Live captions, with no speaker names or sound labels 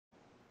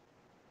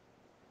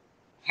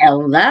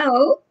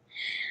Hello.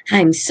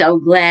 I'm so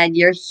glad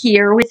you're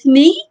here with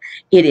me.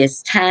 It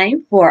is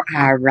time for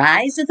our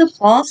Rise of the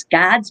False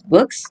Gods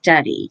book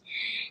study.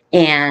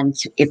 And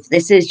if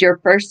this is your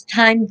first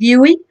time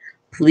viewing,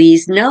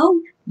 please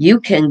know you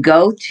can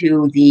go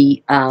to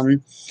the to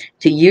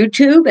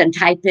YouTube and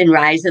type in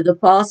Rise of the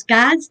False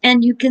Gods,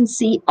 and you can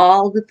see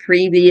all the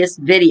previous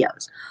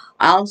videos.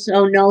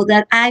 Also know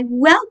that I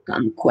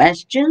welcome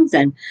questions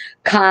and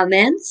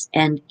comments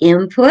and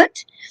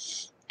input.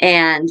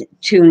 And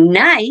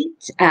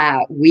tonight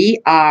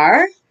we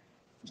are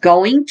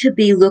going to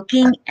be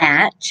looking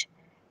at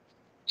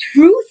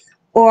truth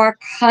or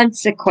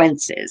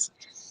consequences.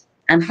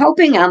 I'm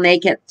hoping I'll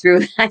make it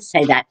through. I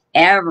say that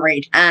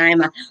every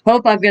time. I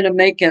hope I'm going to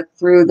make it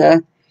through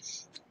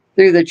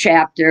the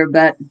chapter,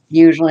 but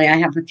usually I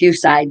have a few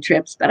side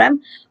trips. But I'm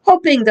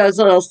hoping those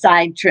little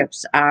side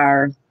trips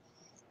are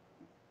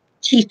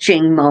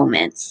teaching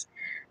moments.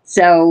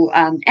 So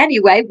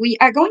anyway, we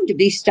are going to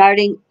be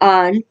starting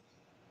on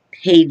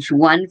page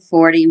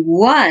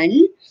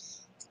 141,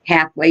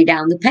 halfway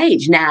down the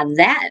page. Now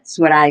that's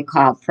what I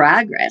call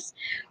progress.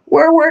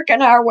 We're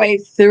working our way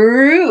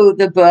through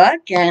the book,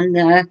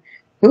 and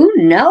who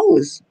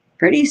knows?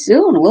 Pretty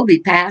soon we'll be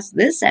past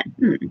this,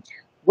 and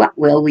what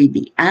will we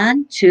be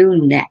on to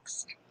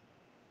next?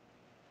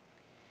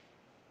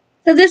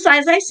 So this,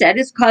 as I said,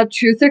 is called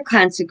Truth or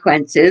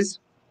Consequences.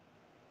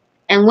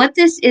 And what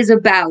this is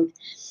about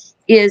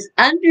is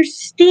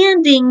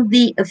understanding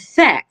the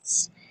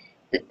effects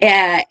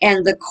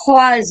and the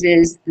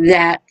causes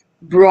that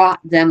brought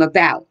them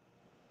about.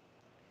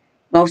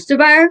 Most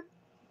of our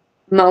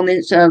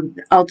moments of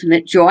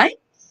ultimate joy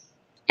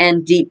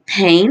and deep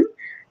pain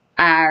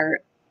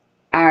are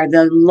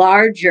the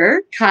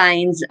larger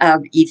kinds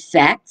of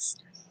effects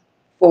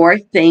for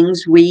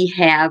things we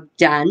have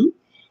done,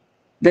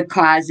 the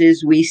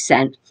causes we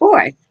sent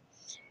forth.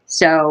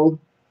 So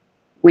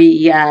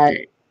we,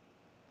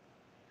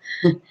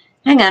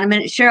 hang on a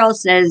minute, Cheryl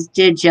says,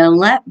 did you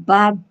let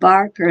Bob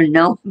bark or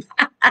no?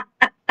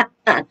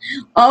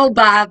 Oh,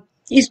 Bob,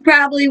 he's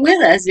probably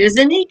with us,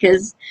 isn't he?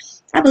 Because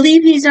I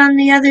believe he's on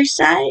the other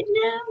side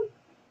now.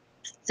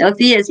 So if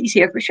he is, he's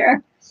here for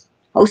sure,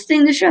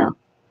 hosting the show.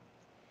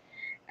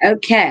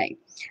 Okay.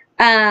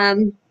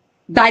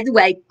 By the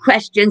way,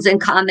 questions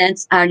and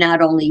comments are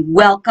not only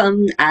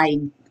welcome,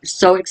 I'm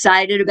so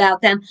excited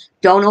about them.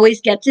 Don't always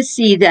get to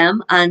see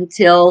them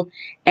until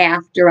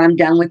after I'm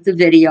done with the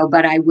video,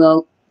 but I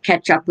will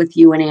catch up with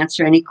you and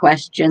answer any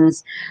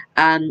questions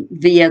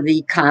via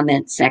the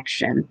comment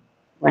section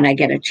when I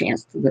get a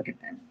chance to look at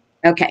them.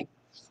 Okay,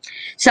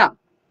 so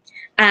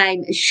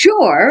I'm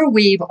sure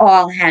we've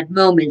all had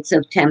moments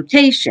of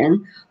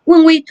temptation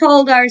when we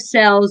told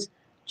ourselves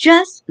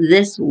just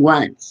this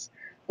once,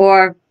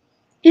 or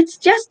it's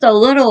just a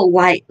little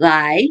white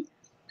lie,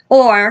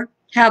 or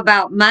how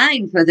about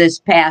mine for this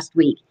past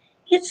week?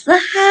 It's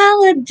the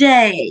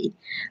holiday,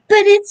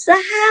 but it's the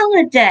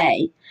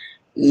holiday.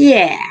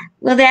 Yeah,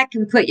 well, that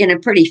can put you in a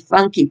pretty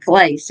funky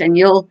place, and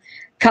you'll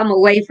come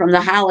away from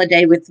the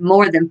holiday with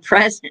more than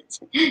presents.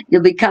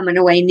 You'll be coming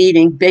away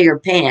needing bigger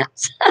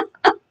pants.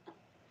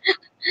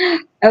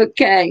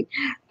 Okay.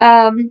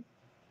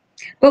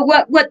 But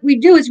what we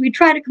do is we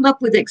try to come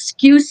up with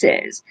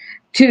excuses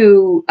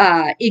to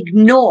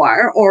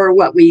ignore or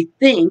what we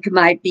think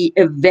might be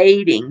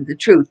evading the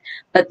truth.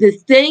 But the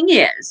thing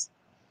is,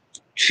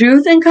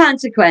 truth and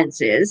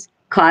consequences,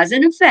 cause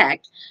and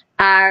effect,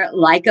 are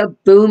like a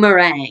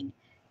boomerang.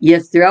 You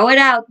throw it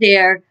out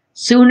there,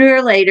 sooner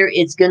or later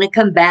it's going to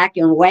come back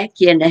and whack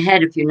you in the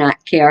head if you're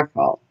not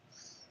careful.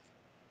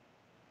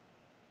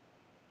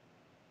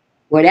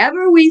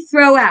 Whatever we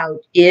throw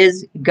out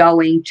is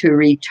going to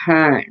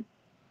return.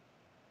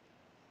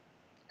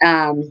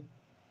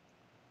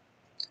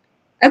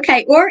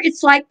 Okay, or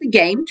it's like the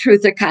game,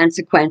 Truth or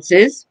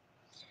Consequences.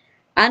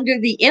 Under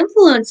the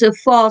influence of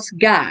false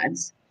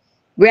gods,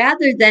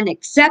 rather than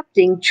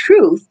accepting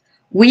truth,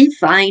 we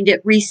find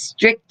it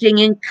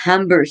restricting and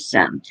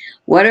cumbersome.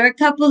 What are a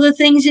couple of the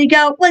things you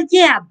go, well,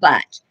 yeah,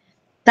 but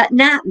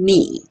not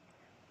me.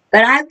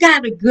 But I've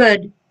got a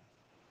good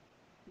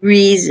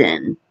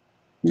reason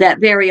that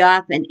very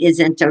often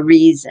isn't a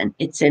reason,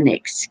 it's an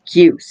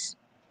excuse.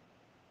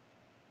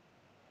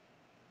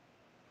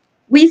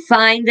 We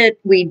find that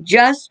we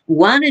just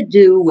want to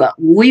do what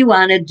we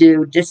want to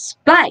do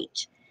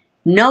despite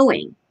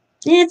knowing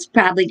it's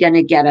probably going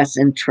to get us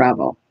in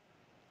trouble.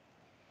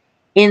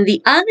 In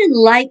the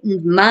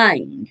unenlightened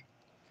mind,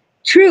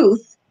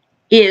 truth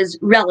is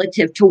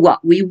relative to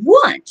what we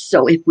want.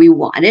 So if we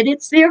want it,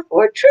 it's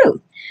therefore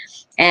truth.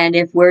 And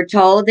if we're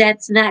told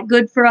that's not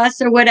good for us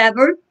or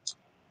whatever,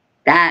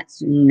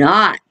 that's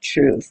not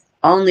truth.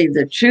 Only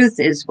the truth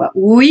is what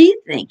we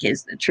think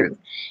is the truth.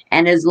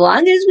 And as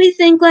long as we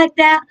think like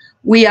that,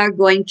 we are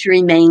going to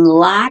remain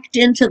locked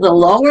into the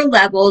lower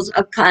levels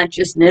of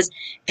consciousness,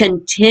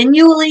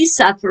 continually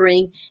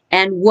suffering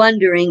and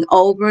wondering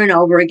over and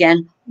over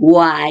again,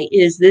 why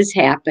is this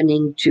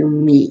happening to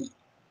me?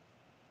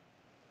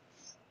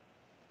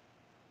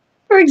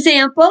 For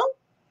example,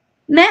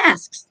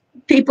 masks.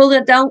 People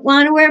that don't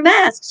want to wear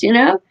masks, you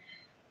know.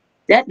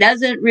 That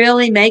doesn't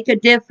really make a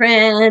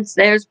difference.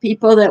 There's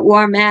people that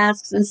wore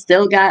masks and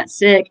still got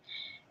sick.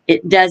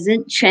 It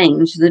doesn't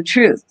change the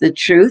truth. The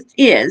truth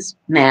is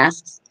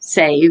masks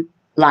save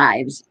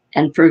lives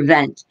and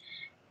prevent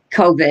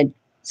COVID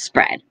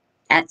spread.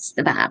 That's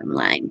the bottom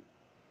line.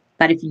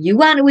 But if you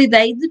want to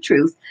evade the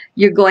truth,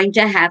 you're going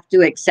to have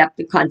to accept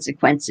the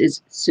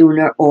consequences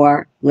sooner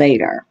or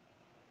later.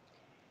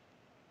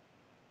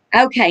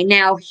 Okay,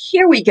 now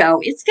here we go.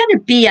 It's going to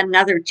be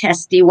another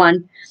testy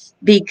one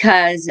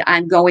because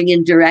I'm going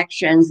in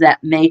directions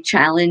that may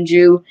challenge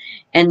you.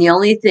 And the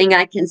only thing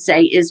I can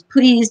say is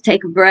please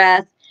take a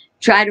breath.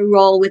 Try to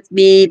roll with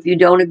me if you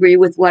don't agree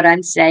with what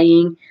I'm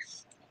saying.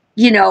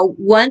 You know,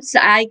 once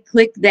I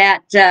click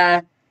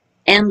that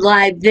end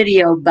live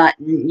video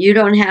button, you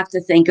don't have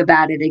to think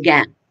about it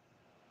again.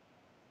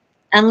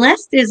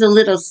 Unless there's a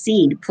little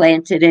seed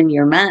planted in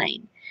your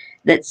mind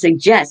that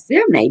suggests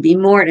there may be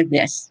more to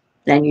this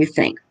than you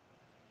think.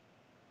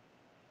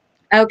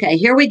 Okay,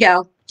 here we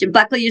go. Did you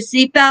buckle your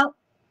seatbelt?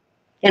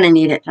 Gonna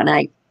need it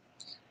tonight.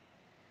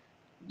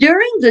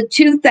 During the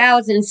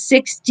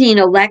 2016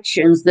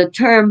 elections, the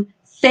term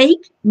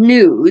fake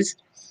news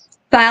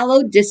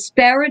followed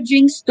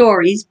disparaging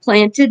stories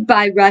planted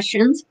by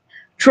Russians,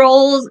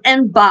 trolls,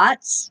 and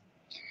bots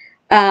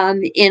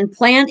in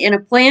a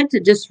plan to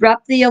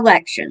disrupt the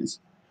elections.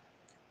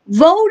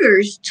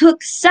 Voters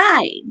took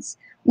sides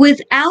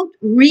without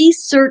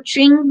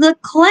researching the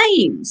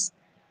claims.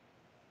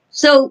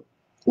 So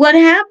what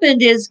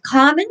happened is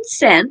common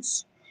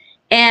sense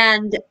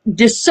and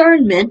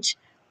discernment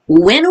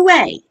went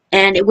away,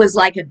 and it was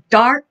like a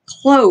dark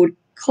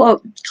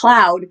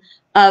cloud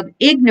of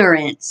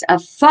ignorance, a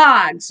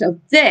fog so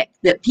thick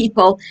that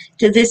people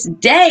to this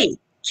day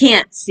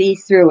can't see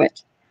through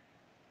it.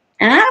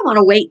 And I don't want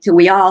to wait till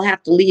we all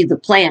have to leave the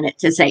planet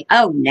to say,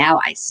 oh, now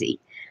I see.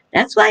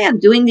 That's why I'm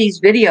doing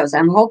these videos.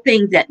 I'm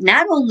hoping that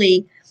not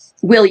only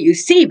will you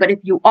see, but if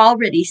you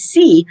already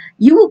see,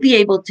 you will be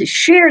able to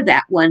share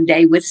that one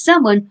day with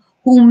someone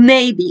who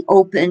may be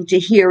open to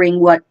hearing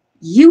what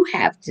you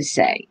have to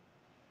say.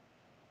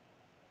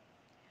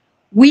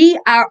 We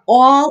are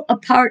all a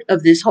part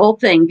of this whole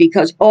thing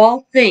because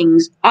all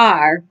things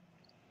are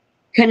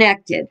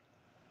connected.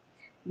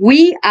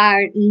 We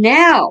are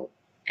now,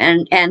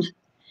 and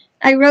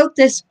I wrote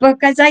this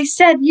book, as I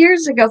said,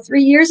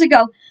 3 years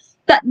ago,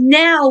 but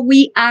now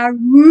we are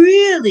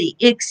really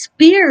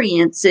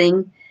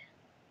experiencing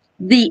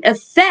the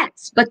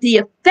effects, but the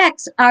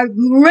effects are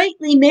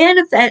greatly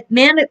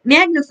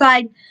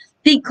magnified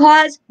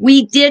because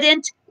we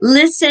didn't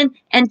listen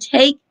and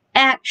take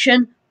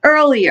action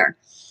earlier.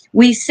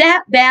 We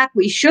sat back,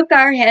 we shook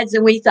our heads,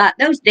 and we thought,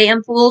 those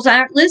damn fools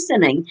aren't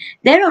listening.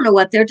 They don't know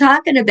what they're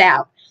talking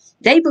about.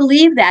 They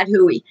believe that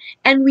hooey.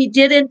 And we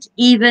didn't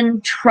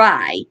even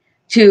try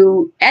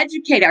to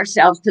educate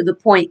ourselves to the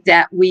point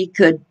that we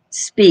could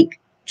speak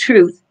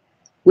truth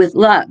with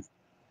love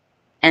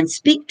and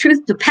speak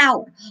truth to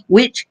power,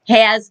 which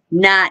has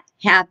not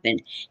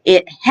happened.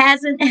 It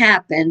hasn't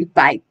happened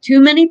by too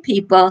many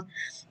people.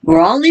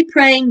 We're only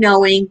praying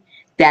knowing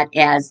that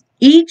as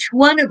each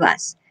one of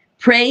us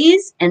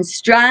prays and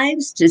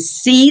strives to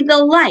see the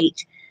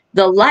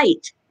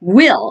light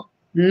will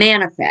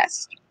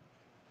manifest.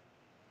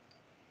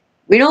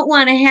 We don't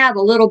want to have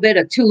a little bit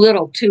of too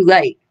little, too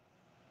late.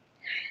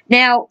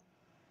 Now,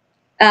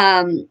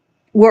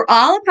 we're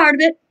all a part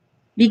of it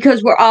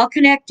because we're all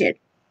connected.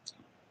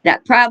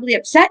 That probably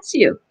upsets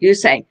you. You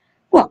say,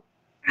 well,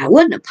 I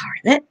wasn't a part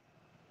of it.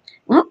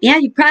 Well, yeah,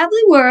 you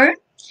probably were.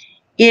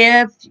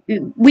 If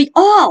we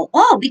all,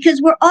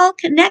 because we're all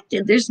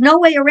connected. There's no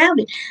way around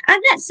it.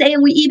 I'm not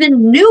saying we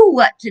even knew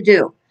what to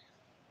do.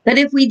 But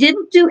if we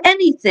didn't do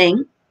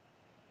anything,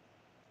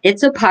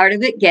 it's a part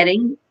of it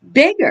getting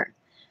bigger.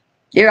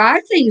 There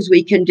are things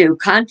we can do.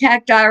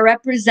 Contact our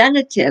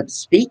representatives.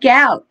 Speak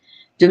out.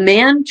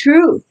 Demand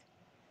truth.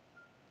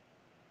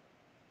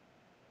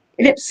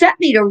 It upset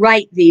me to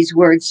write these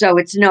words, so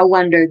it's no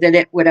wonder that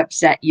it would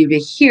upset you to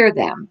hear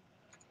them.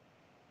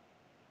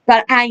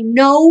 But I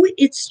know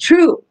it's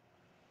true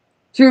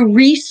through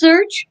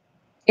research,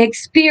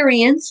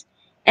 experience,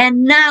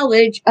 and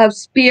knowledge of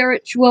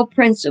spiritual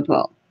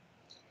principle.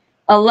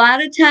 A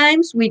lot of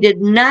times we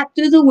did not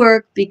do the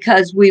work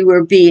because we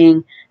were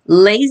being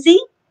lazy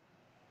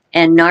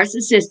and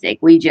narcissistic.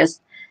 We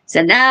just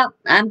said, no,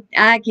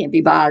 I can't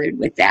be bothered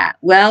with that.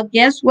 Well,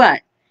 guess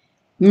what?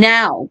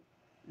 Now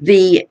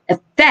the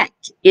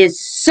effect is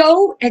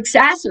so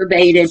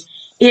exacerbated,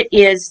 it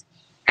is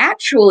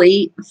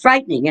actually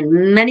frightening.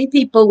 And many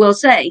people will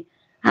say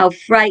how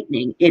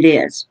frightening it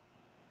is.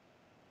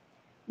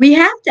 We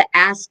have to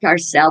ask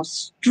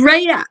ourselves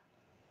straight up,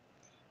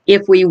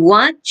 if we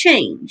want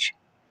change,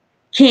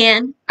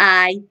 can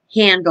I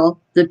handle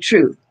the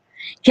truth?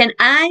 Can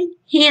I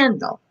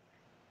handle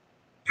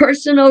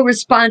personal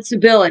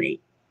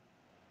responsibility?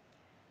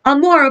 A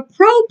more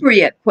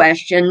appropriate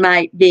question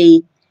might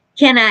be,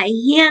 can I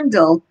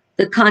handle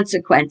the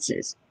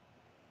consequences?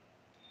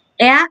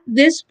 At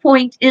this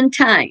point in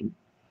time,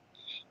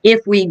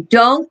 if we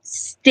don't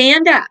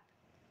stand up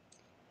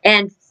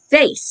and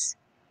face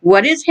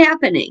what is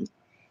happening,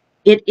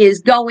 it is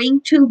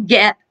going to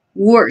get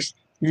worse.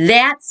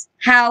 That's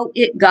how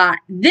it got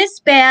this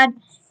bad,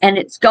 and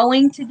it's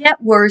going to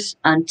get worse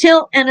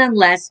until and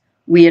unless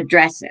we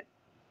address it.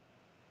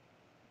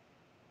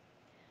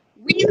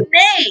 We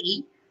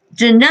may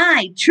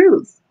deny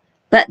truth,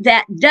 but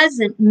that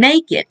doesn't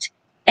make it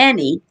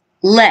any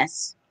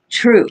less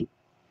true.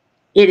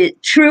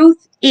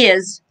 Truth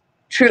is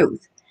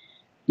truth.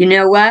 You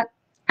know what?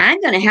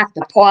 I'm going to have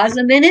to pause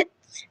a minute.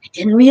 I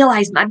didn't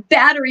realize my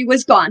battery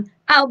was gone.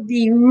 I'll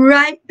be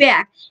right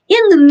back.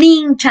 In the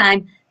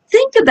meantime,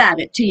 think about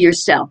it to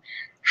yourself.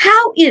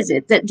 How is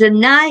it that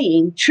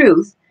denying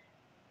truth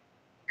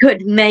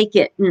could make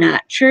it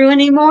not true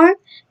anymore?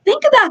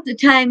 Think about the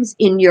times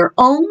in your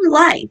own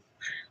life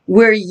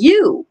where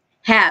you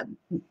have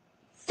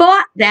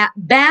fought that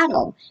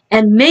battle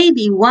and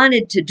maybe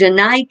wanted to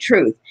deny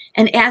truth,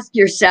 and ask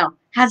yourself,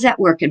 how's that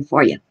working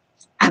for you?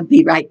 I'll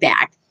be right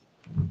back.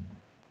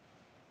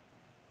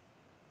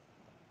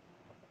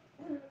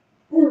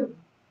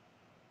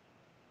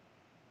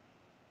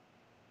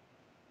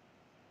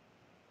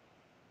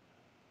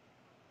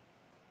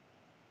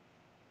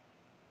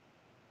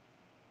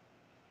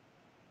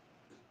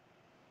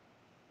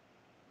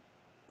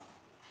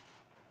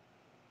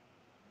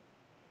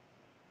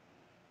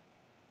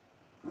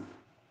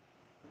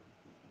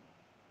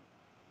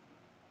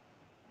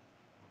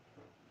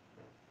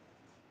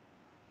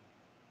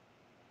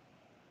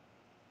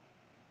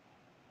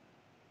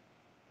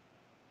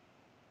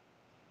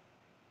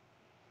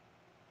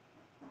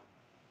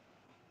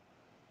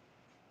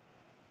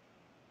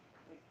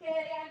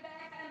 Okay,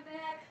 I'm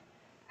back.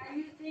 Are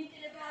you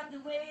thinking about the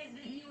ways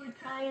that you were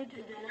trying to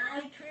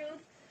deny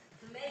truth,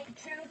 to make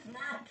truth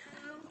not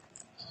true?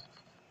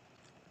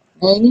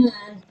 Hang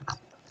on.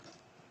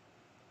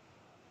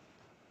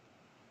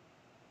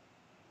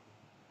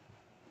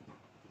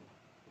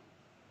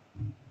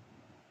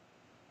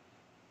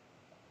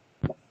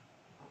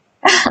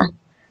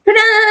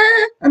 Ta-da!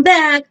 I'm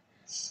back.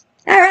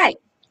 All right.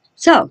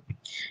 So,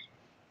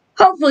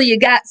 hopefully you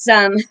got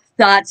some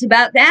thoughts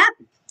about that.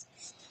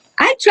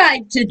 I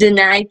tried to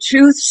deny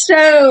truth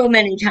so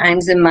many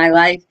times in my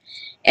life,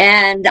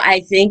 and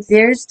I think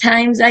there's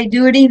times I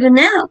do it even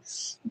now.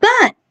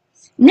 But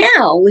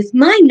now, with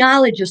my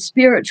knowledge of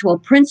spiritual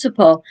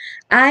principle,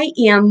 I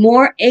am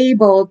more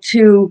able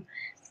to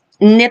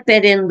nip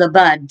it in the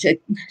bud, to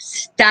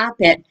stop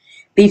it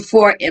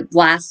before it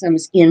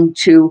blossoms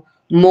into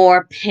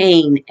more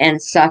pain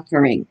and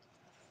suffering.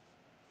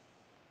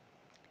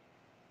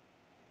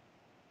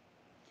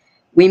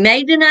 We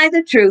may deny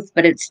the truth,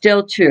 but it's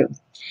still true.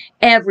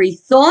 Every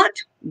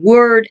thought,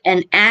 word,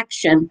 and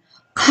action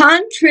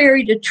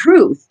contrary to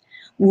truth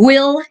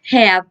will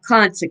have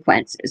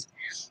consequences.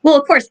 Well,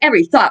 of course,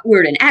 every thought,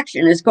 word, and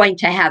action is going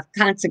to have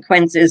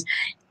consequences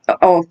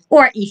or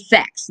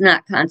effects,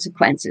 not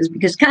consequences,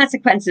 because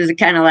consequences are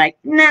kind of like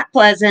not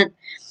pleasant,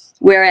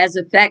 whereas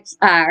effects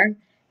are,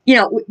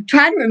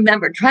 try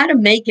to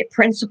make it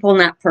principle,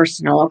 not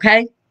personal,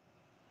 okay?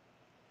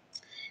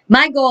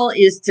 My goal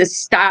is to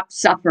stop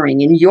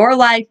suffering in your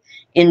life,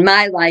 in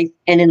my life,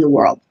 and in the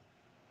world.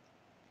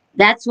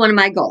 That's one of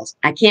my goals.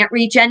 I can't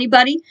reach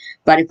anybody,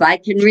 but if I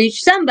can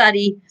reach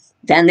somebody,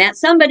 then that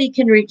somebody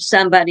can reach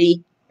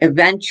somebody.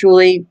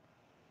 Eventually,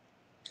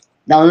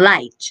 the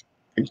light,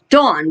 the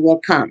dawn will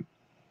come.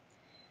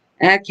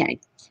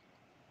 Okay.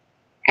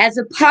 As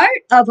a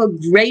part of a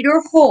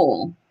greater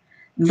whole,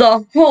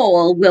 the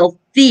whole will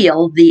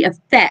feel the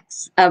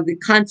effects of the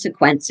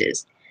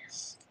consequences.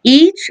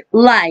 Each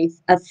life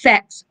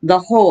affects the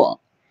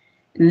whole.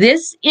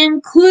 This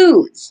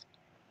includes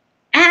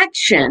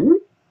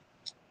action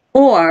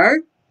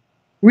or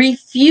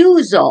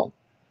refusal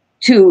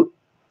to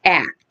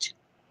act.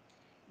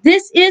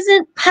 This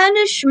isn't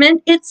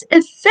punishment, it's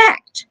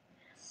effect.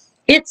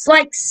 It's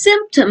like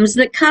symptoms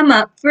that come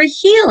up for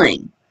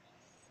healing.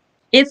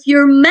 If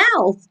your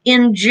mouth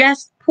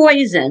ingests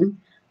poison,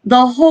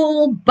 the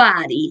whole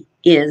body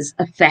is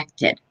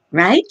affected,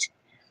 right?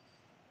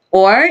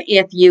 Or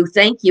if you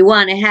think you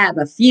want to have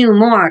a few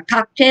more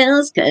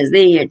cocktails because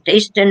they are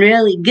tasting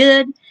really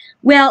good,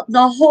 well,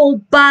 the whole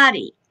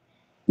body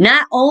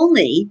not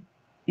only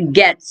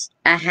gets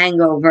a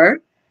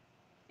hangover,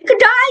 you could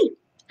die.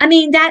 I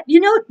mean, that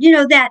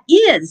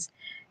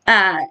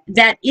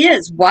that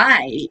is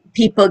why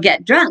people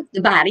get drunk.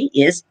 The body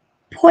is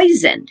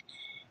poisoned.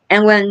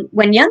 And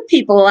when young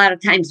people a lot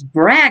of times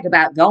brag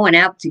about going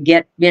out to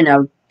get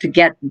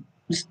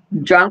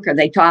drunk, or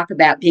they talk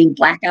about being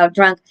blackout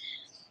drunk,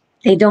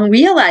 they don't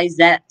realize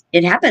that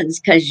it happens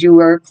because you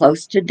were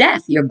close to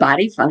death. Your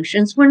body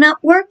functions were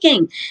not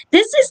working.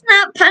 This is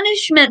not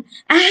punishment.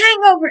 A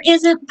hangover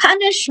isn't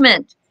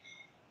punishment.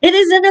 It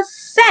is an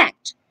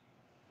effect.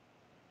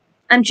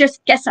 I'm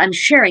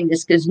sharing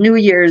this because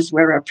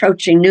we're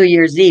approaching New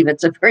Year's Eve.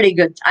 It's a pretty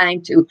good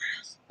time to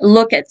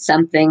look at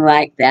something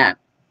like that.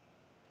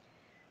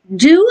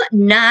 Do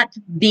not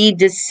be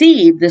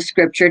deceived, the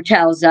scripture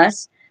tells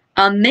us.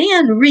 A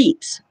man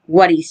reaps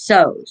what he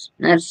sows.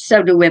 And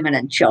so do women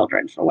and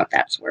children, for what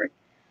that's worth.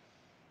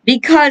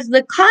 Because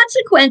the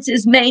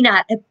consequences may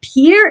not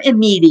appear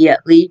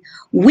immediately,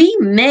 we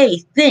may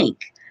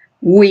think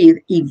we've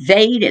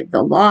evaded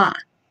the law.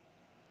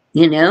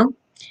 You know,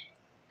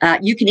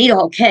 you can eat a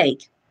whole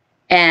cake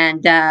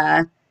and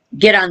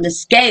get on the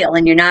scale,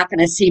 and you're not going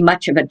to see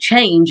much of a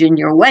change in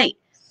your weight.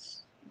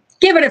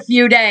 Give it a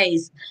few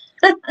days.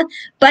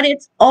 But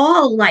it's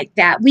all like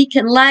that. We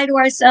can lie to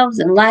ourselves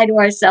and lie to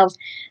ourselves.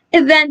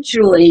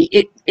 Eventually,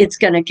 it's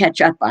going to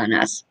catch up on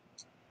us.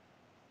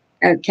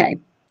 Okay.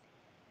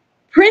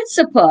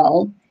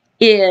 Principle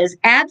is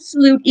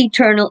absolute,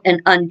 eternal,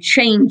 and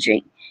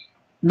unchanging.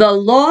 The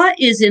law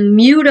is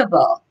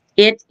immutable.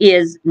 It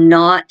is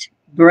not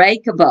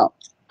breakable.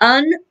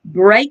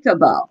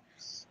 Unbreakable.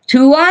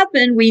 Too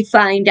often we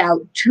find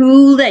out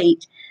too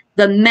late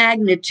the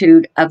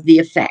magnitude of the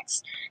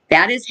effects.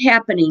 That is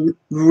happening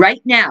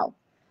right now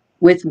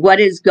with what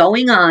is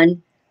going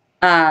on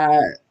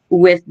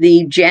with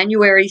the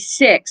January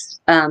 6th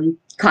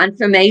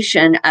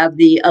confirmation of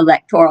the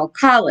Electoral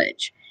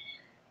College.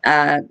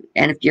 And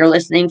if you're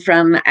listening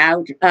from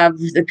out of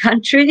the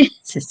country,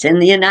 it's in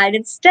the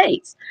United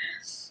States.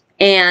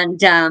 And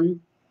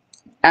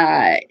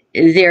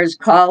there's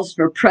calls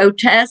for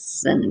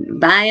protests and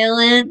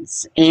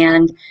violence,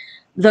 and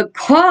the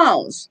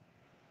calls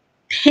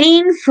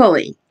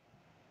painfully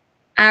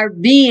are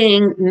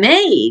being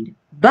made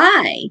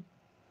by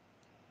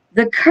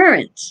the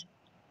current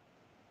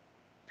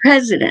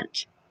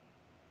president,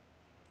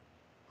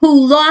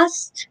 who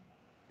lost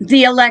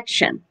the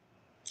election.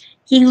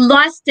 He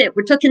lost it.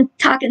 We're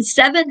talking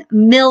 7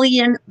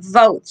 million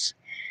votes.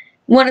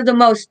 One of the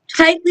most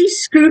tightly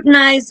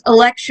scrutinized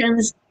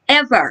elections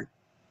ever.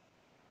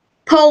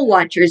 Poll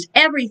watchers,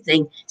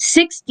 everything.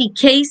 60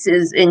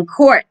 cases in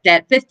court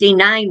that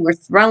 59 were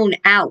thrown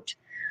out.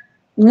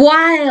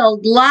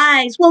 Wild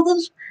lies. Well,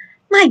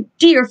 my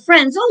dear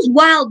friends, those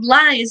wild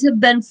lies have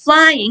been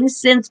flying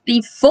since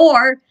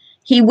before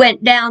he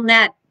went down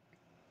that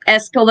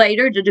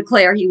escalator to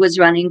declare he was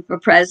running for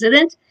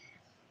president.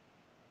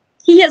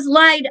 He has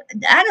lied,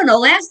 I don't know,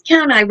 last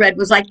count I read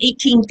was like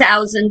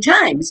 18,000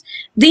 times.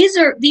 These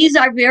are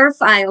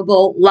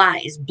verifiable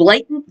lies,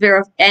 blatant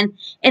and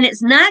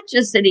it's not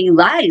just that he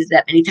lies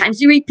that many times,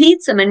 he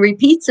repeats them and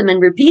repeats them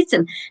and repeats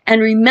them.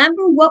 And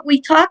remember what we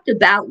talked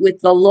about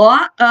with the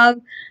law of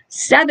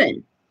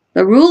 7,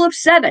 the rule of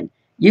 7.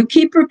 You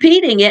keep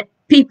repeating it,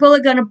 people are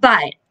going to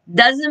buy it.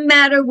 Doesn't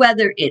matter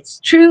whether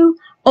it's true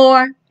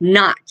or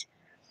not.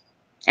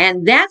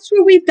 And that's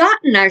where we've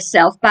gotten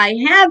ourselves by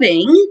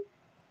having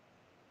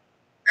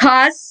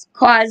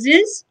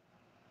causes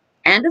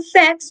and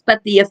effects,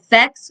 but the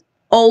effects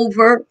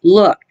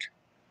overlooked.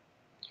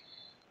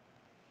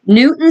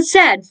 Newton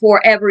said,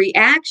 for every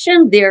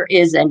action, there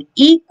is an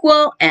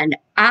equal and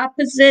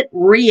opposite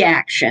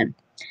reaction.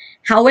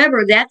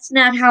 However, that's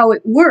not how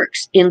it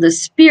works in the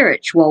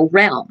spiritual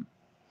realm.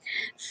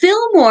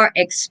 Fillmore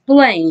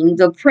explained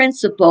the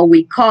principle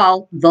we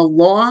call the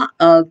law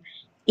of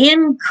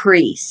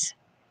increase.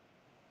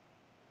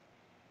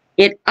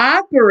 It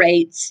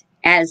operates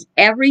as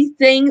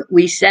everything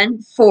we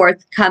send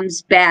forth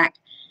comes back,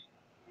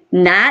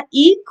 not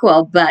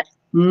equal, but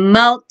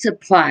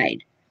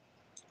multiplied.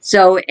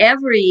 So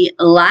every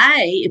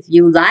lie, if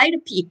you lie to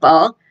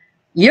people,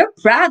 you're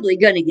probably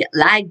going to get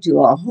lied to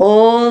a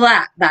whole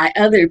lot by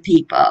other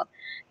people.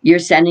 You're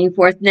sending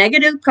forth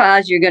negative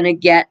cause, you're going to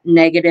get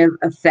negative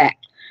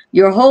effect.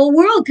 Your whole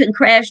world can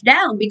crash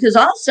down because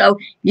also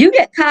you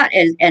get caught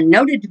and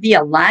noted to be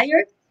a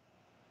liar.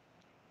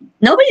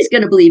 Nobody's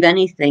going to believe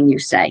anything you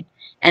say.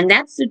 And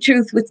that's the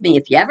truth with me.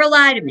 If you ever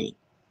lie to me,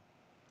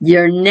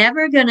 you're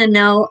never going to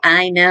know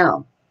I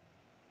know.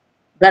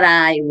 But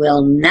I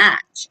will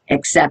not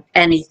accept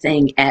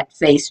anything at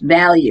face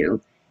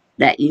value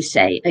that you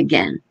say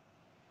again.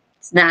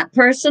 It's not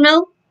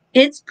personal,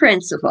 it's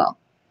principle.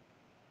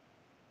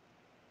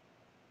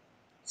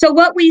 So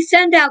what we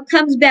send out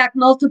comes back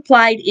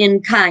multiplied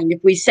in kind.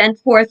 If we send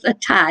forth a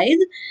tithe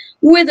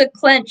with a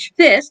clenched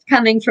fist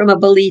coming from a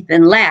belief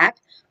in lack,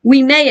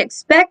 we may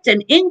expect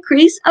an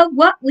increase of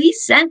what we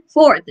sent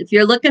forth. If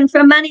you're looking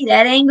for money,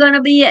 that ain't going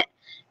to be it.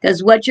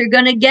 Because what you're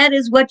going to get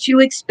is what you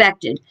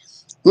expected.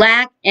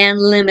 Lack and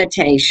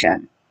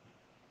limitation.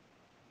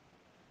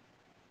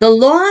 The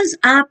laws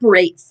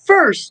operate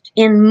first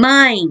in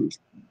mind,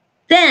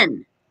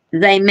 then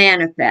they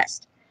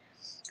manifest.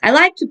 I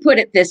like to put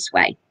it this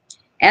way.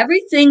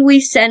 Everything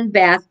we send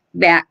back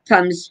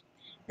comes,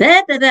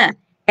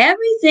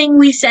 everything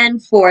we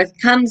send forth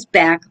comes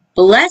back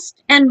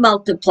blessed and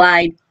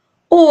multiplied,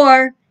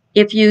 or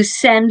if you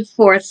send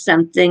forth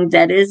something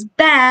that is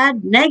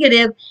bad,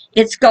 negative,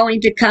 it's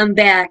going to come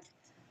back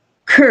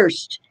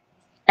cursed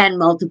and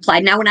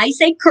multiplied. Now, when I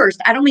say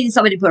cursed, I don't mean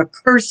somebody put a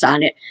curse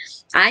on it.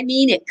 I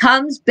mean it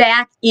comes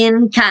back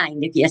in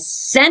kind. If you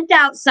sent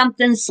out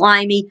something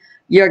slimy,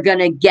 you're going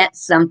to get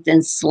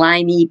something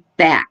slimy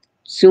back.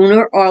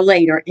 Sooner or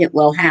later, it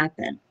will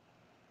happen.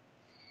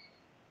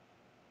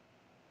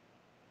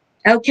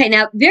 Okay,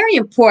 now, very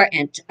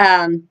important.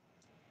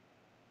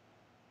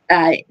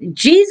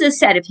 Jesus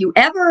said, if you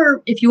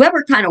ever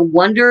kind of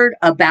wondered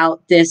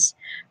about this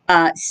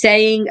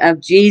saying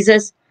of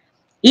Jesus,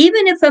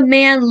 even if a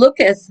man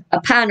looketh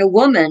upon a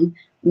woman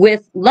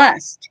with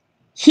lust,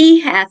 he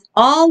hath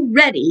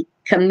already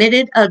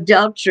committed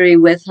adultery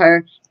with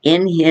her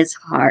in his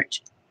heart.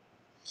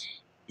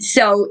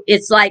 So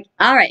it's like,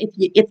 all right,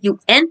 if you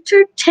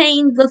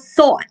entertain the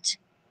thought,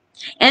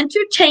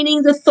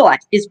 entertaining the thought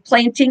is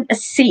planting a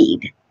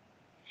seed.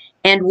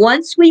 And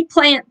once we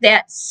plant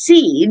that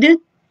seed,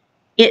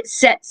 it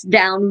sets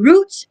down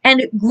roots and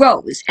it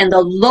grows. And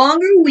the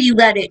longer we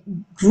let it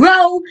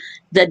grow,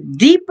 the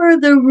deeper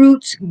the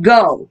roots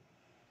go.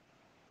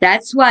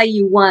 That's why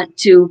you want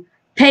to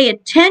pay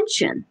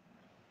attention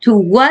to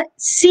what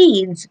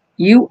seeds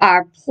you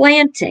are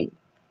planting.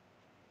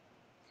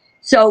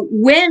 So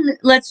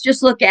let's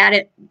just look at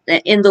it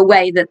in the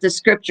way that the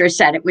scripture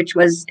said it, which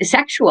was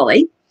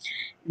sexually,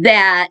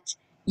 that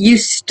you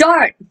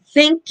start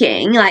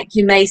thinking, like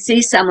you may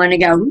see someone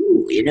and go,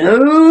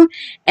 ooh,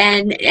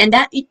 and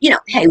that,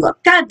 hey,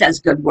 look, God does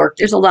good work.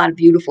 There's a lot of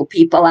beautiful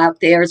people out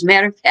there. As a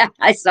matter of fact,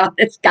 I saw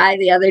this guy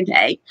the other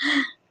day.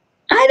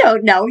 I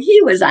don't know.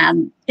 He was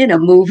in a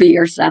movie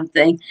or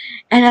something.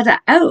 And I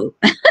thought, oh,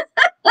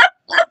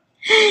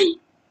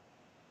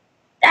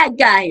 that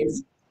guy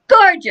is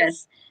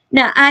gorgeous.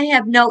 Now, I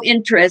have no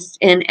interest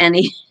in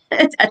any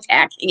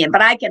attacking him,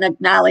 but I can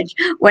acknowledge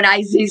when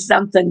I see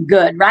something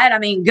good, right? I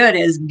mean, good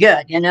is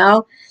good,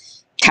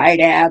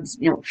 tight abs,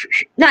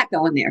 not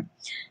going there.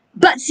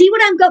 But see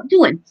what I'm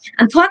doing?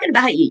 I'm talking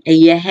about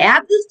you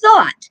have the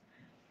thought,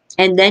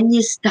 and then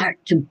you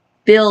start to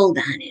build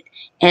on it,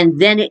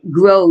 and then it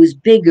grows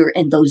bigger,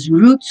 and those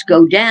roots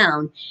go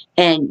down,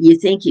 and you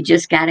think you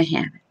just got to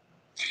have it.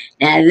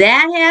 Now,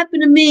 that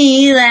happened to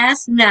me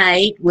last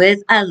night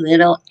with a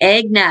little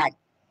eggnog.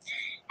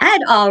 I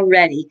had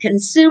already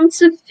consumed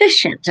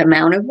sufficient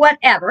amount of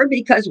whatever,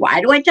 because why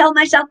do I tell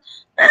myself,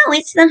 oh,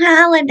 it's the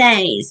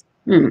holidays?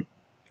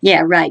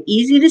 Yeah, right.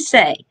 Easy to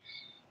say.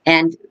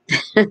 And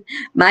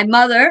my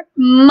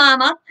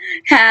Mama,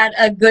 had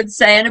a good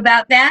saying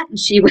about that. And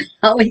she would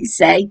always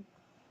say,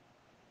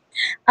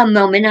 a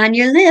moment on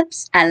your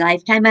lips, a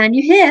lifetime on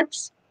your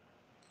hips.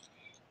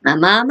 My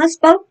mama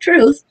spoke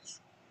truth.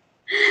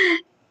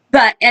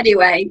 But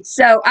anyway,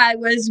 so I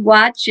was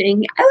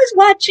watching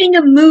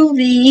a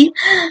movie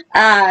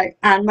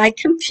on my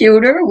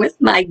computer with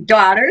my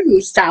daughter,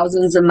 who's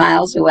thousands of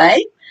miles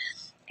away.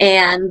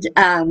 And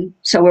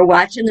so we're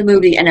watching the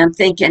movie, and I'm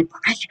thinking,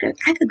 I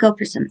could go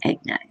for some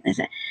eggnog. I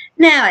said,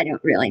 no, I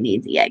don't really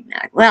need the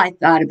eggnog. Well, I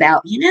thought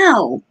about,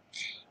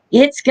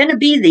 it's going to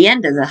be the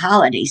end of the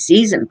holiday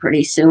season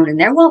pretty soon, and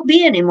there won't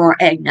be any more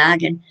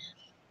eggnog. And,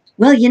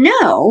 well,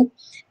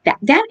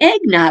 that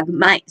eggnog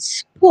might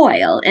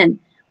spoil. And,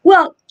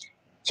 well,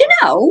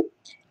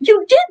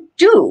 you did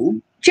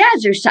do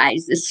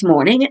jazzercise this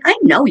morning, and I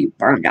know you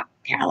burned up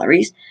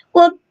calories.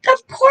 Well,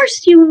 of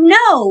course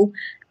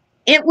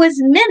it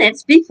was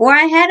minutes before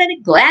I had a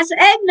glass of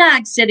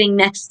eggnog sitting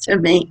next to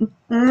me.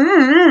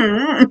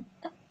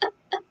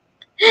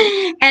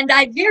 And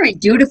I very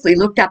dutifully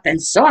looked up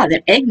and saw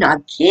that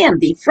eggnog can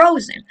be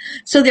frozen.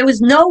 So there was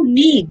no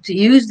need to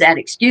use that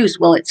excuse,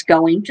 well, it's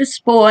going to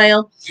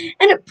spoil.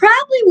 And it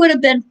probably would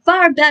have been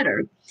far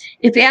better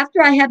if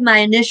after I had my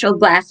initial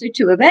glass or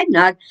two of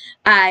eggnog,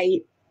 I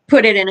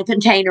put it in a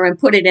container and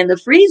put it in the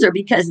freezer,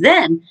 because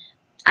then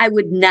I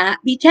would not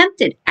be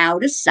tempted.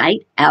 Out of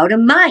sight, out of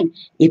mind.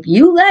 If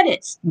you let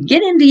it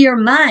get into your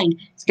mind,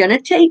 it's going to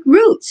take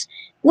roots.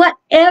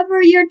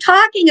 Whatever you're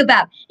talking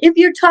about, if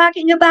you're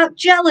talking about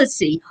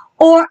jealousy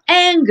or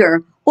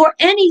anger or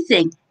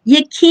anything,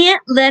 you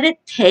can't let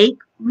it take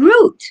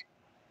root.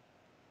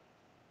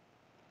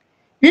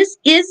 This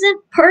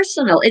isn't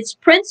personal, it's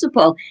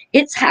principle.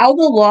 It's how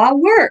the law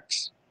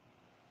works.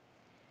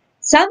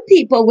 Some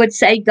people would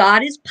say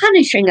God is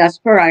punishing us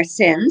for our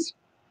sins,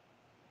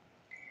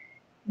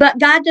 but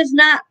God does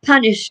not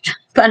punish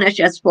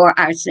us for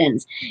our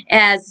sins.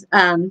 As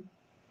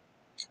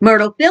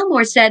Myrtle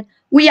Fillmore said,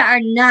 we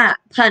are not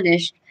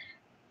punished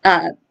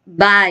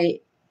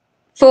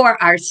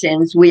for our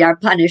sins. We are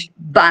punished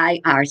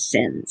by our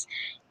sins.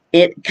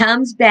 It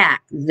comes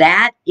back.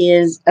 That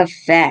is a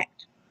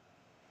fact.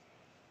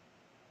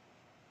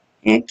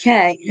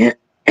 Okay.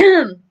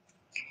 It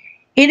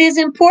is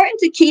important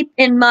to keep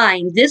in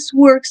mind this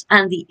works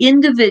on the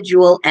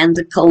individual and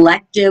the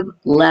collective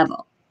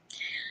level.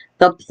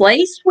 The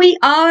place we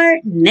are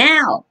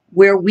now,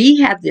 where we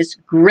have this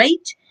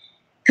great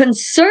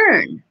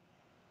concern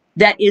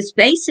that is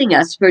facing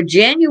us for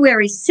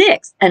January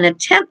 6th, an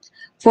attempt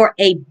for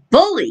a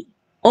bully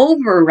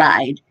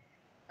override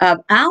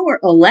of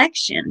our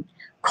election,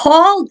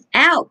 called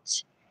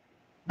out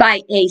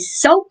by a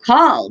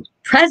so-called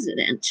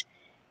president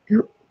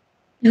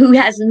who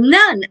has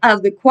none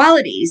of the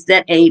qualities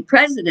that a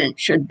president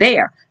should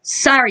bear.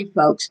 Sorry,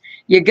 folks,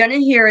 you're going to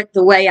hear it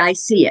the way I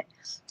see it.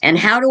 And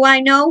how do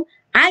I know?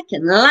 I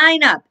can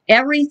line up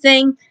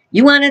everything.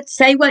 You want to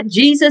say what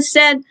Jesus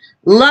said?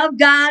 Love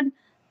God,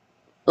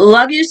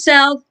 love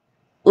yourself,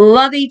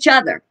 love each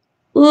other,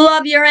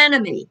 love your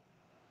enemy.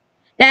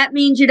 That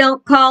means you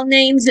don't call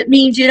names. It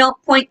means you don't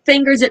point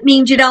fingers. It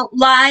means you don't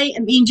lie.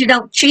 It means you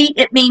don't cheat.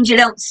 It means you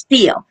don't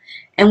steal.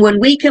 And when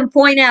we can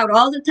point out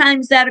all the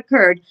times that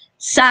occurred,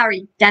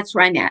 sorry, that's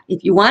where I'm at.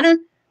 If you want to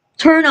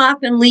turn off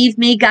and leave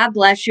me, God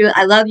bless you.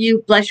 I love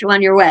you. Bless you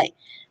on your way.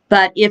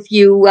 But if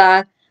you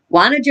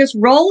want to just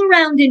roll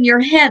around in your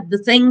head the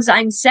things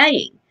I'm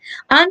saying,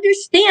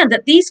 understand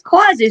that these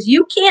causes,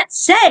 you can't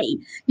say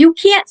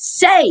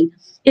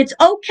it's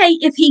okay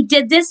if he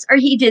did this or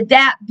he did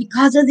that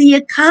because of the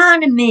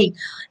economy.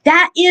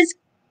 That is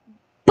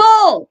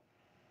bull.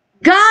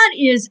 God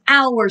is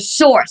our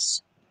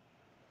source.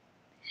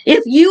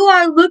 If you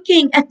are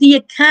looking at the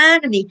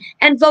economy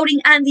and voting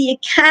on the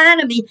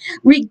economy,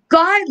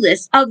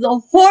 regardless of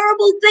the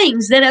horrible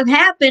things that have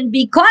happened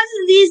because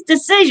of these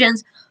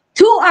decisions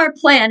to our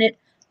planet,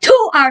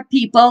 to our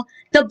people,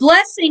 the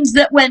blessings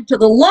that went to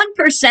the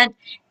 1%,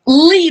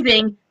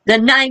 leaving the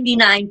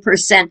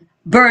 99%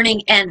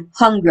 burning and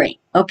hungry,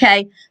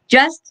 okay?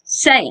 Just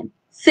saying,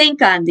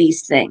 think on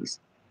these things.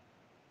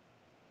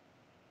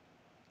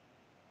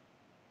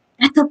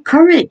 That's of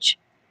courage.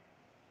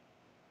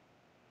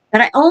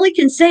 But I only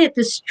can say it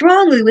this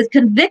strongly with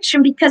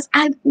conviction because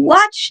I've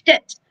watched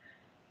it.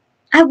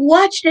 I've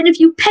watched it. If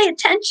you pay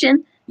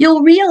attention,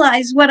 you'll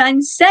realize what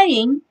I'm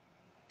saying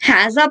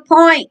has a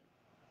point.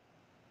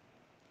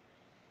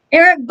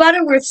 Eric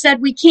Butterworth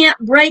said we can't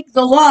break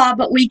the law,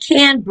 but we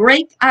can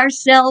break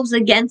ourselves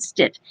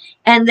against it.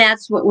 And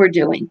that's what we're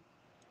doing.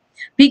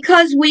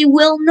 Because we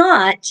will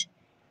not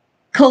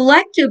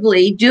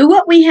collectively do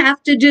what we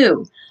have to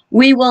do.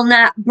 We will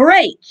not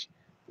break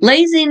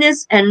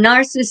laziness and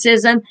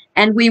narcissism,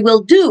 and we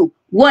will do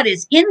what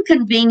is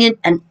inconvenient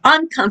and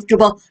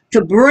uncomfortable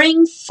to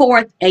bring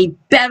forth a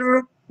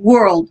better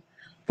world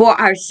for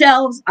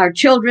ourselves, our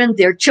children,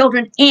 their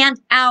children, and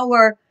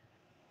our,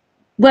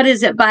 what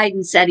is it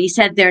Biden said? He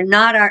said they're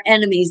not our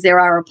enemies, they're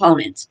our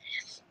opponents,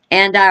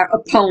 and our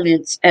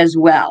opponents as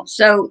well.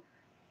 So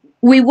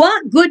we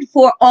want good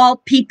for all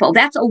people.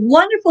 That's a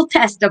wonderful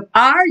test of,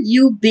 are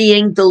you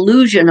being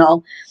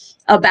delusional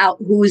about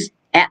who's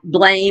at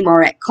blame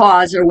or at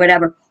cause or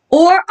whatever?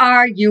 Or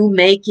are you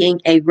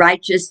making a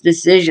righteous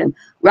decision?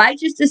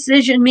 Righteous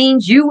decision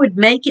means you would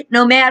make it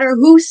no matter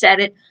who said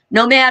it,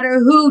 no matter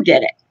who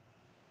did it.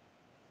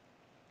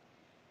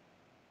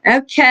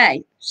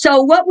 Okay,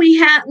 so what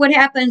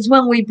happens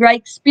when we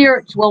break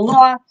spiritual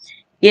law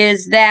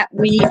is that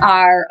we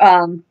are,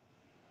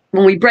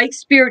 when we break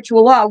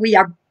spiritual law, we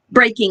are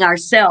breaking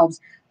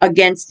ourselves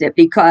against it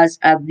because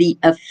of the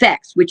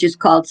effects, which is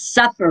called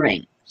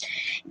suffering.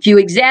 If you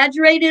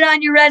exaggerated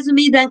on your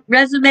resume,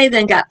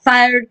 then got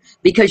fired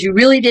because you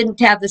really didn't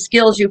have the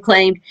skills you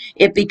claimed,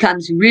 it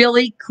becomes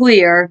really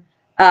clear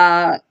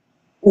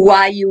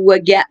why you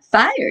would get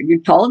fired. You're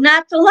told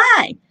not to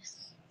lie.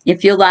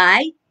 If you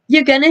lie,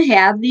 you're going to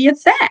have the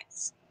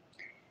effects.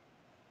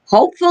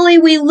 Hopefully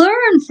we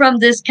learn from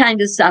this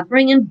kind of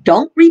suffering and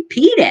don't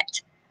repeat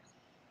it.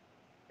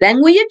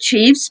 Then we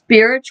achieve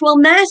spiritual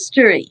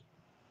mastery.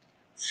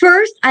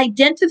 First,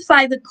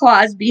 identify the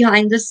cause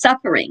behind the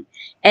suffering,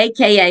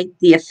 aka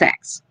the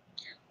effects.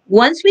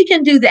 Once we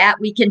can do that,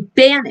 we can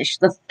banish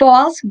the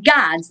false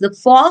gods, the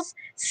false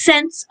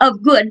sense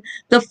of good,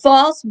 the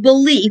false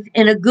belief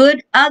in a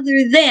good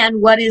other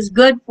than what is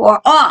good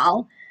for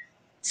all.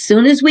 As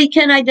soon as we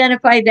can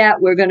identify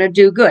that, we're going to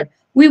do good.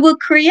 We will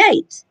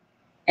create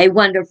a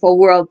wonderful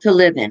world to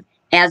live in.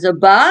 As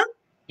above,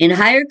 in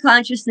higher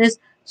consciousness,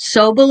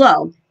 so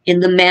below, in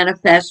the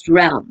manifest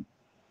realm.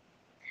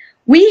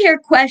 We hear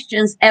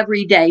questions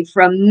every day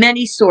from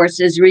many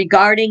sources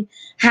regarding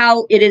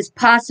how it is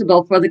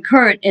possible for the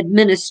current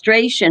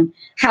administration.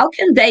 How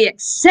can they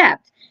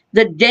accept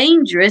the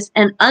dangerous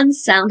and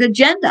unsound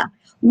agenda,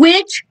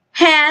 which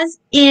has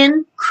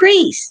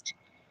increased?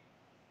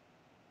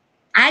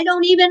 I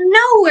don't even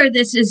know where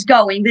this is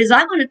going, because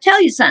I want to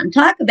tell you something.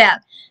 Talk about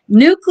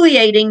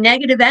nucleating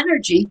negative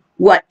energy.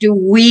 What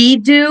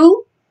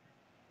do?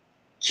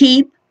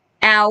 Keep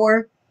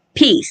our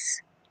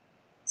peace.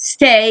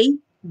 Stay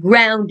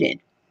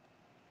grounded.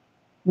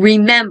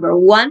 Remember,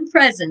 one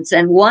presence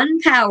and one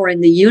power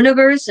in the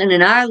universe and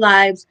in our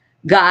lives,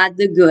 God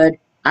the good,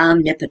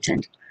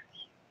 omnipotent.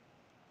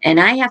 And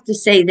I have to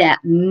say that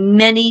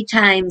many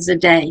times a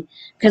day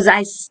because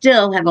I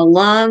still have a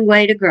long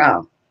way to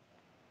grow.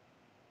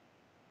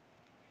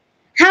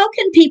 How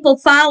can people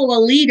follow a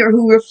leader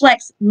who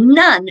reflects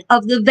none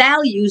of the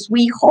values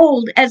we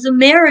hold as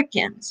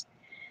Americans?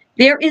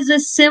 There is a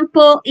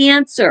simple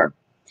answer.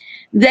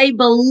 They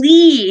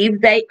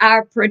believe they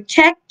are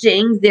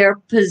protecting their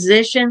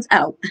positions.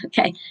 Oh,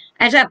 okay.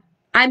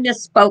 I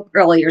misspoke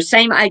earlier.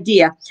 Same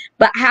idea.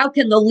 But how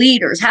can the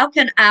leaders, how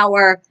can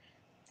our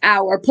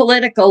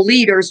political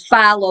leaders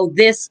follow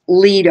this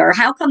leader?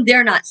 How come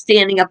they're not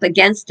standing up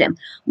against him?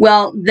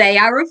 Well, they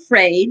are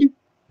afraid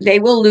they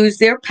will lose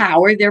their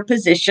power, their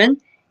position,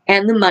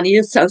 and the money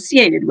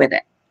associated with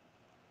it.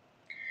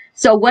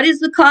 So what is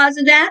the cause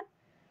of that?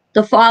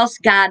 The false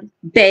god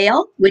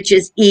Baal, which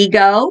is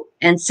ego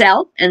and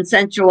self and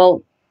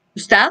sensual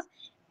stuff,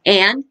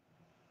 and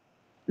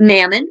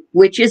mammon,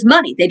 which is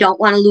money. They don't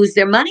want to lose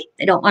their money.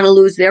 They don't want to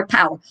lose their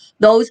power.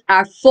 Those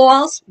are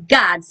false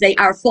gods. They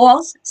are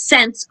false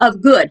sense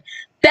of good.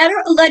 Better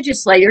a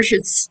legislator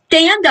should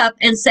stand up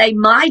and say,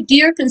 my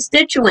dear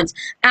constituents,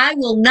 I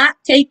will not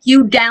take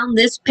you down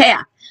this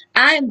path.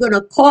 I am going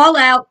to call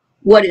out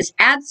what is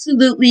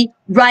absolutely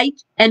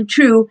right and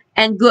true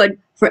and good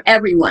for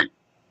everyone.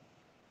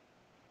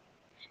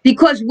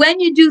 Because when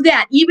you do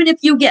that, even if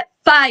you get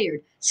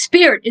fired,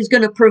 Spirit is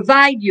going to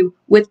provide you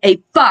with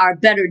a far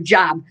better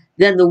job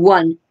than the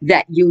one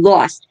that you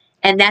lost.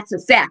 And that's a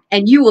fact.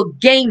 And you will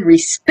gain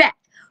respect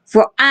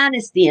for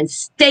honesty and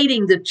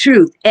stating the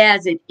truth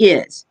as it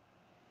is.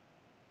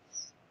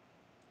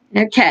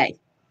 Okay.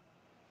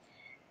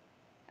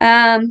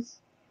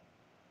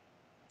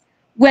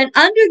 When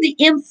under the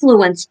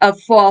influence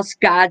of false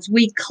gods,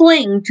 we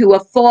cling to a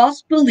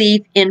false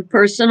belief in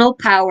personal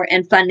power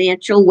and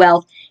financial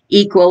wealth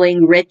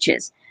equaling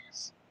riches.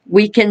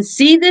 We can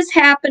see this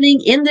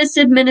happening in this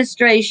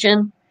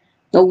administration.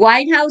 The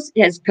White House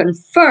has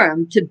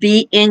confirmed to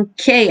be in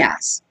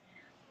chaos.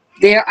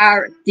 There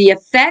are the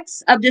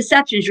effects of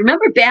deceptions.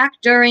 Remember back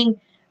during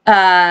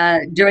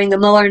the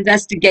Mueller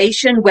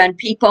investigation when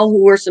people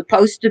who were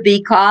supposed to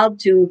be called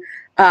to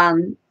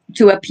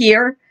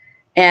appear,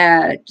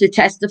 to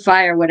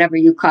testify or whatever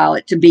you call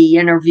it, to be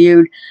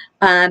interviewed,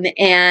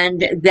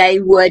 and they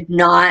would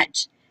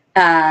not,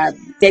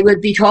 they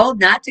would be told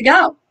not to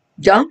go.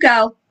 Don't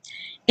go.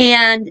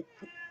 And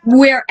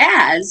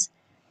whereas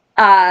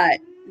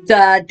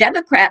the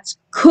Democrats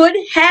could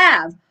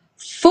have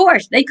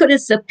forced, they could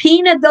have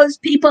subpoenaed those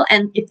people,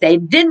 and if they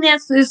didn't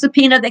answer the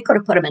subpoena, they could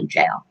have put them in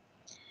jail.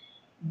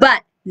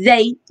 But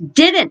they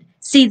didn't.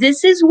 See,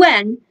 this is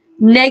when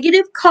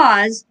negative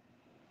cause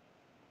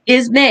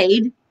is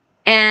made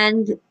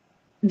and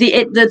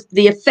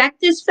the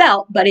effect is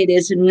felt, but it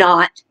is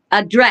not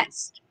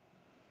addressed.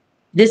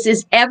 This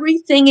is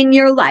everything in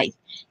your life.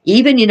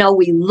 Even,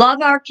 we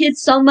love our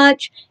kids so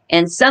much,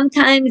 and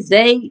sometimes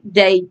they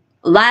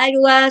lie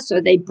to us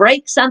or they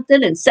break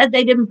something and said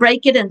they didn't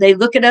break it, and they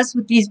look at us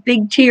with these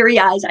big teary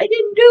eyes. I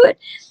didn't do it.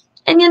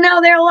 And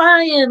they're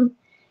lying.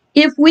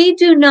 If we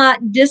do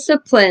not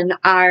discipline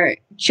our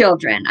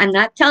children, I'm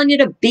not telling you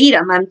to beat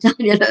them, I'm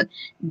telling you to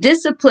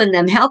discipline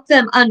them, help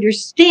them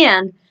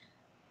understand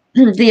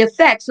the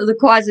effects of the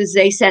causes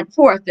they sent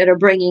forth that are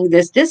bringing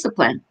this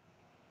discipline.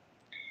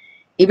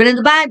 Even in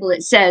the Bible,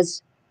 it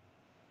says,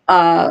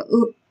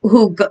 who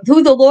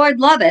the Lord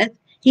loveth,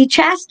 he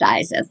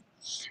chastiseth.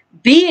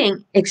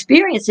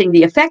 Experiencing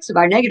the effects of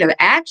our negative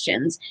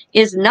actions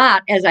is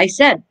not, as I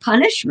said,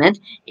 punishment.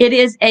 It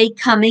is a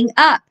coming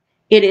up.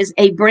 It is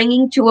a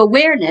bringing to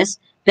awareness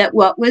that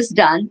what was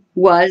done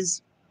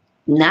was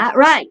not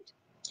right.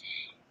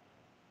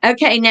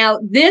 Okay, now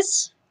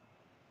this,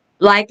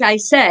 like I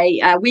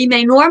say, we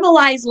may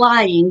normalize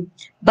lying,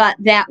 but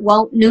that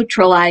won't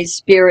neutralize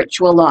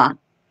spiritual law.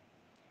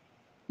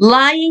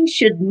 Lying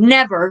should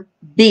never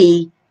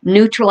be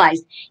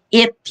neutralized.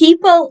 If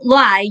people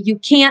lie, you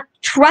can't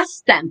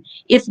trust them.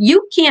 If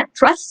you can't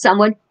trust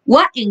someone,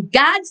 what in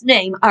God's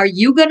name are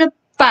you going to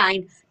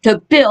find to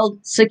build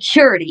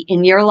security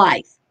in your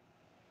life?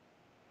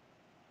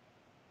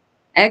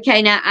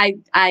 Okay, now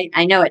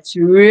I know it's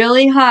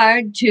really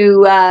hard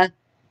to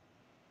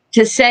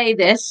say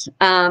this,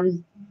 but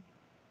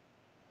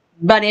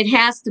it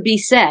has to be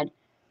said.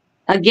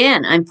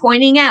 Again, I'm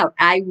pointing out,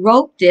 I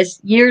wrote this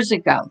years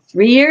ago,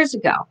 3 years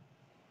ago.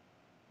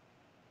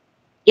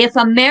 If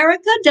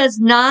America does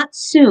not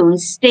soon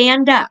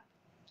stand up,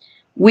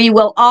 we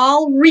will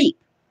all reap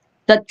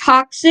the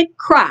toxic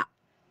crop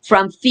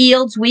from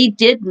fields we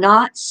did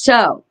not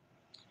sow.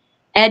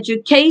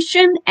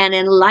 Education and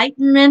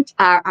enlightenment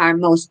are our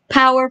most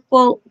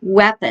powerful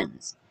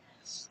weapons.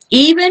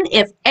 Even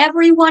if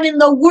everyone in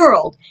the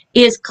world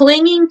is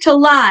clinging to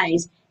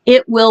lies,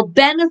 it will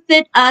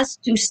benefit us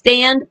to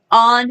stand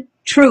on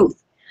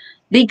truth,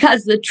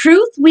 because the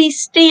truth we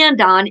stand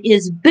on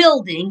is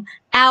building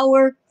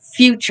our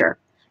future.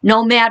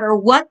 No matter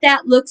what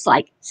that looks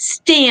like,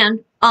 stand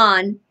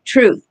on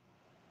truth.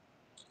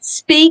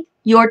 Speak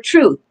your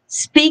truth.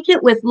 Speak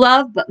it with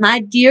love, but my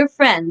dear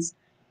friends,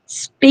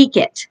 speak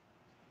it.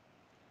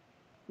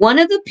 One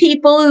of the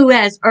people who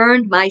has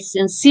earned my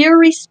sincere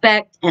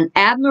respect and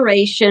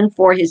admiration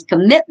for his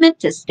commitment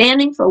to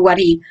standing for what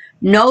he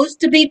knows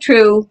to be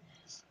true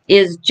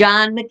is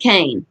John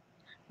McCain.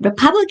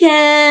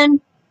 Republican.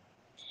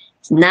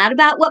 It's not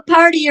about what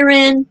party you're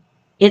in.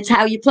 It's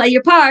how you play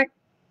your part.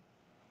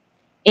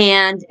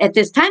 And at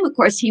this time, of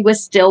course, he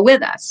was still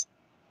with us.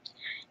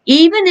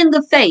 Even in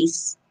the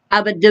face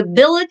of a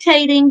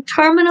debilitating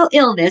terminal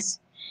illness,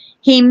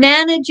 he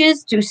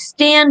manages to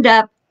stand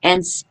up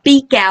and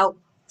speak out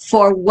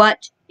for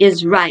what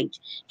is right.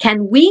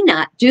 Can we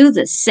not do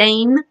the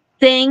same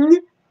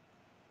thing?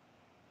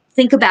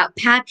 Think about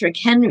Patrick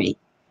Henry.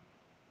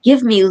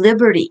 Give me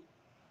liberty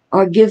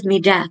or give me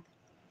death.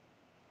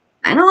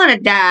 I don't want to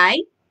die.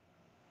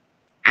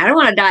 I don't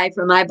want to die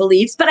for my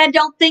beliefs, but I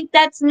don't think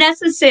that's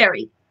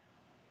necessary.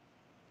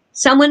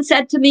 Someone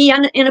said to me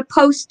in a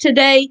post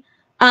today,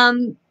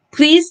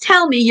 Please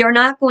tell me you're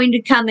not going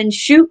to come and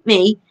shoot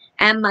me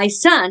and my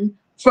son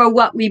for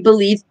what we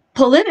believe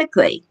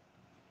politically.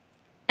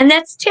 And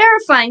that's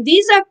terrifying.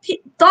 These are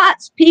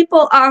thoughts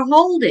people are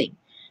holding.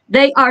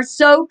 They are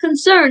so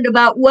concerned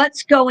about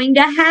what's going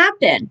to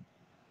happen.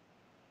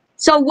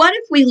 So what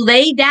if we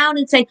lay down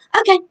and say,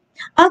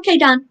 okay,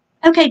 Don,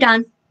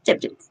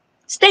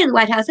 stay in the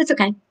White House. It's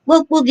okay.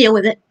 We'll deal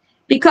with it.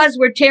 Because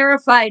we're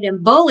terrified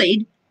and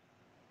bullied,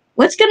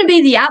 what's going to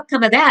be the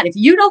outcome of that? If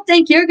you don't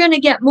think you're going to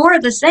get more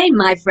of the same,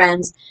 my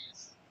friends,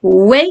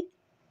 wake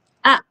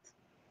up.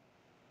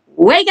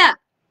 Wake up.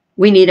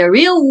 We need a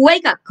real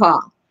wake-up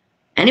call.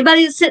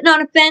 Anybody that's sitting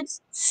on a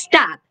fence,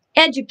 stop.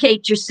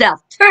 Educate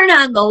yourself. Turn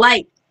on the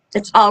light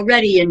that's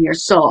already in your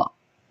soul.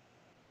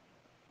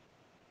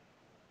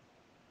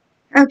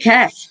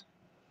 Okay.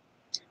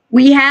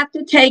 We have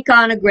to take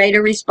on a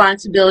greater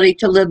responsibility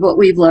to live what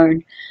we've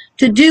learned.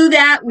 To do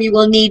that, we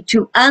will need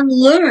to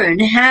unlearn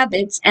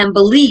habits and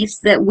beliefs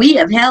that we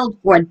have held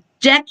for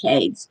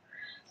decades.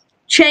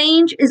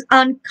 Change is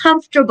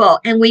uncomfortable,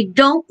 and we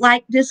don't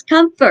like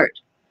discomfort.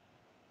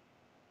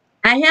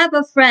 I have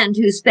a friend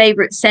whose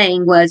favorite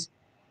saying was,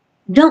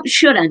 don't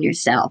should on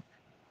yourself.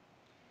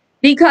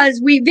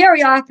 Because we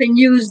very often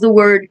use the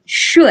word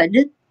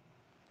should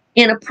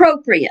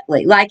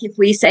inappropriately. Like if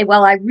we say,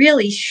 well, I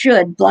really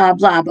should, blah,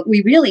 blah, but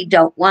we really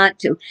don't want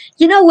to.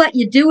 You know what?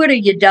 You do it or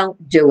you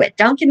don't do it.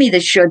 Don't give me the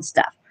should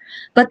stuff.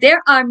 But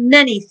there are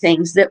many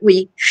things that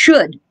we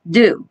should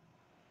do.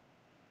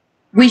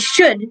 We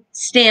should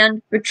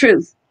stand for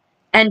truth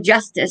and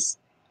justice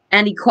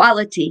and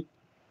equality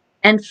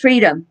and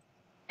freedom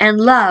and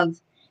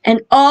love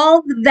and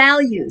all the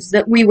values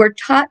that we were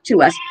taught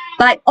to us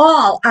by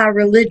all our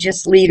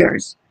religious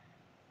leaders,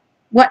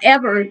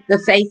 whatever the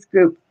faith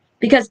group.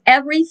 Because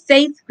every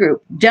faith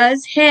group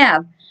does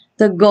have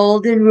the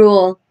golden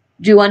rule,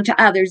 do unto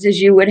others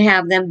as you would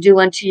have them do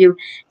unto you.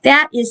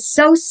 That is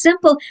so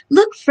simple.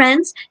 Look,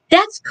 friends,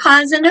 that's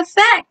cause and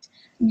effect.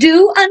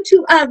 Do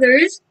unto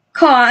others,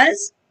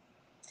 cause,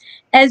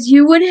 as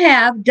you would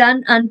have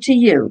done unto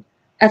you,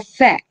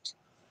 effect.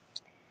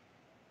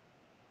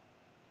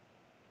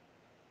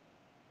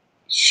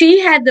 She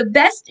had the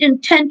best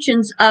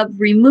intentions of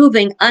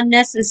removing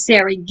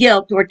unnecessary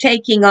guilt or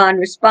taking on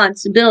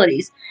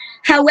responsibilities.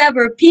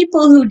 However,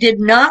 people who did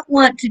not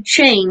want to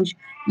change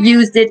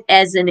used it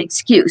as an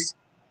excuse.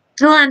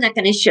 Oh, I'm not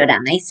going to should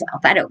on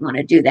myself. I don't want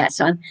to do that,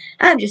 so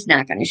I'm just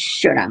not going to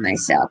should on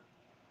myself.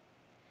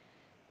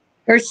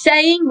 Her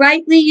saying,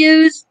 rightly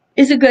used,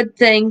 is a good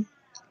thing,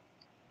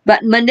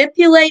 but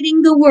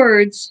manipulating the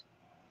words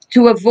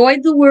to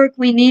avoid the work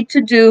we need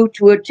to do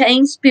to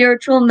attain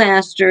spiritual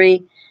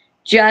mastery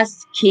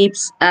just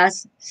keeps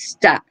us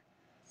stuck.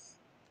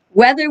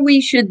 Whether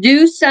we should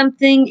do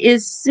something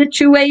is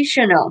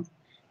situational.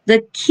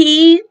 The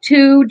key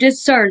to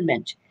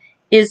discernment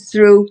is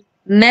through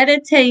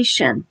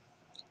meditation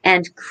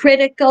and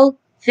critical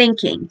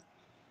thinking.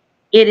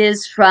 It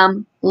is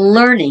from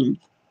learning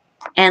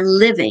and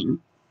living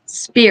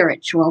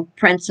spiritual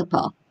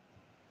principle.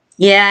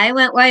 Yeah, I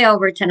went way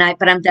over tonight,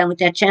 but I'm done with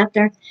that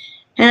chapter.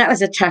 And that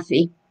was a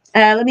toughie.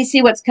 Let me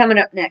see what's coming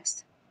up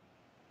next.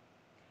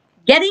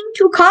 Getting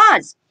to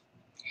cause.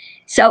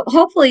 So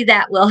hopefully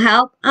that will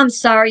help. I'm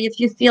sorry if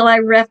you feel I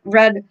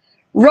rode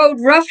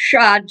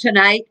roughshod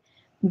tonight,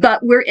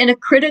 but we're in a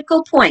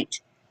critical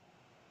point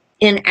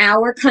in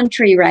our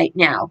country right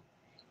now.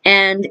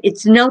 And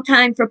it's no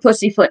time for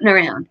pussyfooting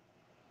around.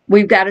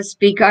 We've got to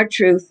speak our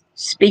truth,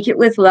 speak it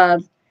with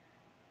love,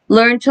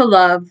 learn to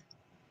love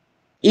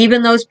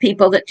even those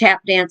people that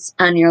tap dance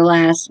on your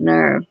last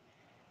nerve,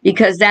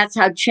 because that's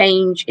how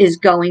change is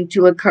going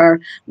to occur.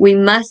 We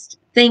must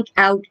think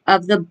out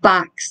of the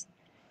box.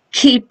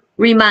 Keep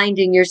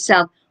reminding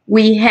yourself,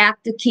 we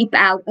have to keep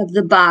out of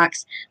the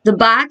box. The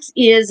box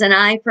is an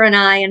eye for an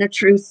eye and a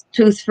tooth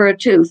for a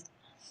tooth.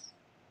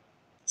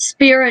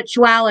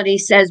 Spirituality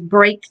says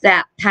break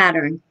that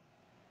pattern.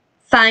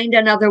 Find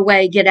another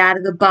way, get out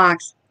of the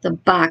box. The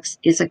box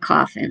is a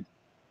coffin.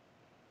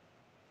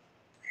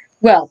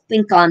 Well,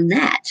 think on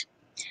that.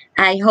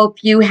 I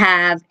hope you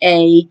have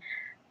a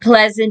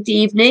pleasant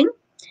evening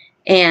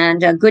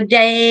and a good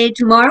day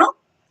tomorrow.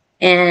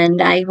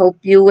 And I hope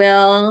you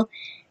will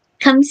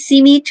come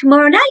see me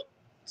tomorrow night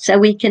so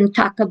we can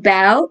talk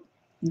about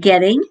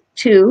getting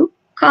to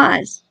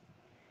cause.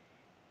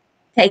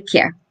 Take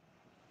care.